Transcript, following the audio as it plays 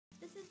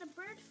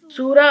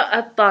Surah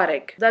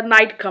At-Tariq, the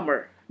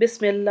Nightcomer.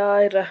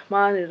 Bismillahir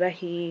Rahmanir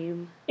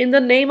Rahim. In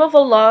the name of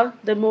Allah,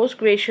 the most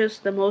gracious,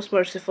 the most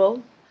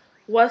merciful.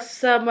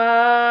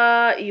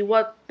 Was-Sama'i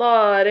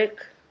Wat-Tariq.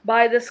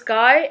 By the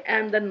sky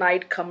and the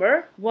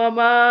nightcomer.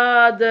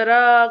 Wama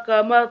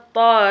adraka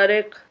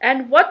mat-Tariq.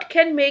 And what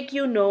can make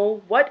you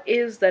know what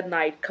is the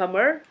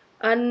nightcomer?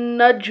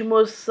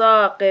 An-Najmu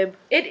Saqib.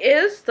 It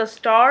is the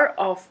star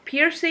of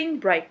piercing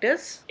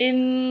brightness.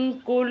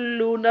 In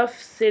kullu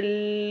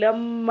nafsin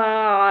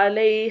lamma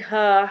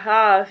alayha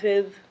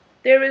hafiz.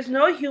 There is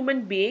no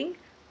human being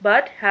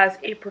but has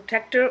a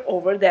protector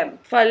over them.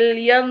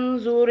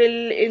 فَلْيَنْظُرِ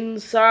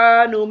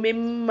الْإِنسَانُ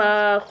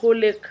مِمَّا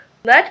خُلِقَ.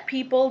 Let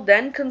people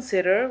then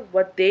consider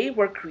what they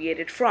were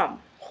created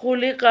from.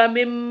 خُلِقَ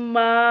مِن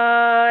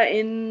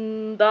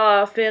مَّاءٍ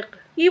دَافِقٍ.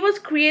 He was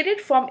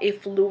created from a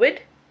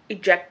fluid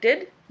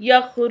ejected.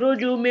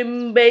 يَخْرُجُ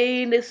مِن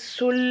بَيْنِ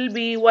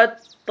الصُّلْبِ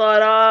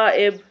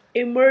وَالتَّرَائِبِ.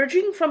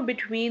 Emerging from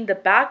between the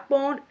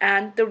backbone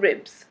and the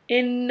ribs.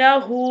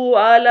 إِنَّهُ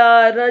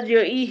عَلَى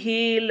رَجْعِهِ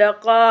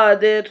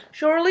لَقَادِرٌ.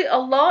 Surely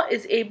Allah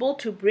is able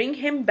to bring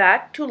him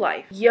back to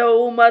life.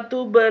 يَوْمَ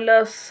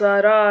تُبْلَى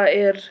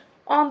السَّرَائِرُ.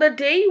 On the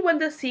day when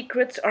the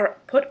secrets are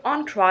put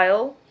on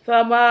trial.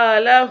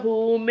 فَمَا لَهُ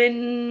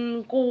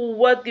مِن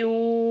قُوَّةٍ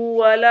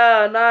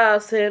وَلَا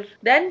نَاصِرٍ.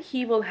 Then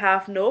he will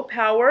have no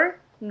power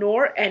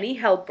nor any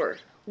helper.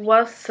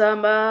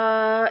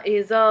 وَالسَّمَاءِ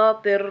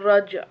ذَاتِ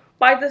الرَّجْعِ.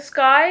 By the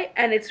sky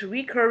and its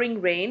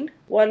recurring rain.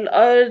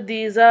 وَالْأَرْضِ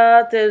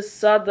ذَاتِ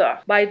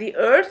الصَّدْعِ. By the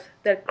earth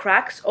that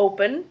cracks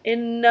open.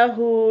 إِنَّهُ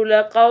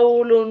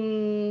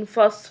لَقَوْلٌ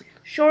فَصْلٌ.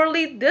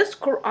 Surely this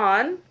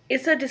Quran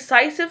is a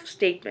decisive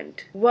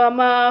statement.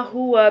 وَمَا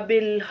هُوَ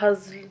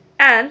بِالْهَزْلِ.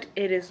 And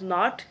it is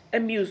not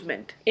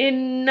amusement.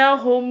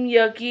 إِنَّهُمْ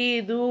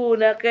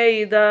يَكِيدُونَ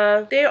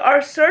كَيْدًا. They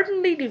are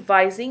certainly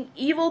devising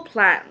evil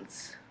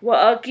plans.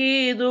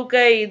 وَأَكِيدُ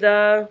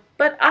كَيْدًا.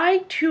 But I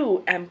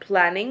too am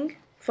planning.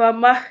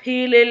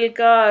 فَمَهِّلِ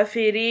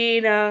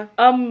الْكَافِرِينَ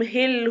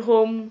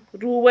أَمْهِلْهُمْ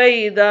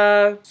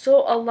رُوَيْدًا.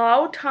 So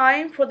allow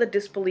time for the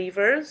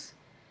disbelievers.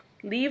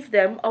 Leave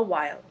them a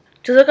while.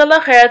 Jazakallah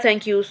khair.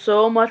 Thank you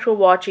so much for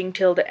watching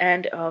till the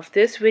end of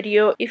this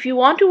video. If you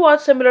want to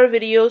watch similar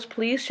videos,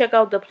 please check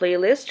out the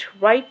playlist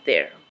right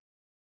there.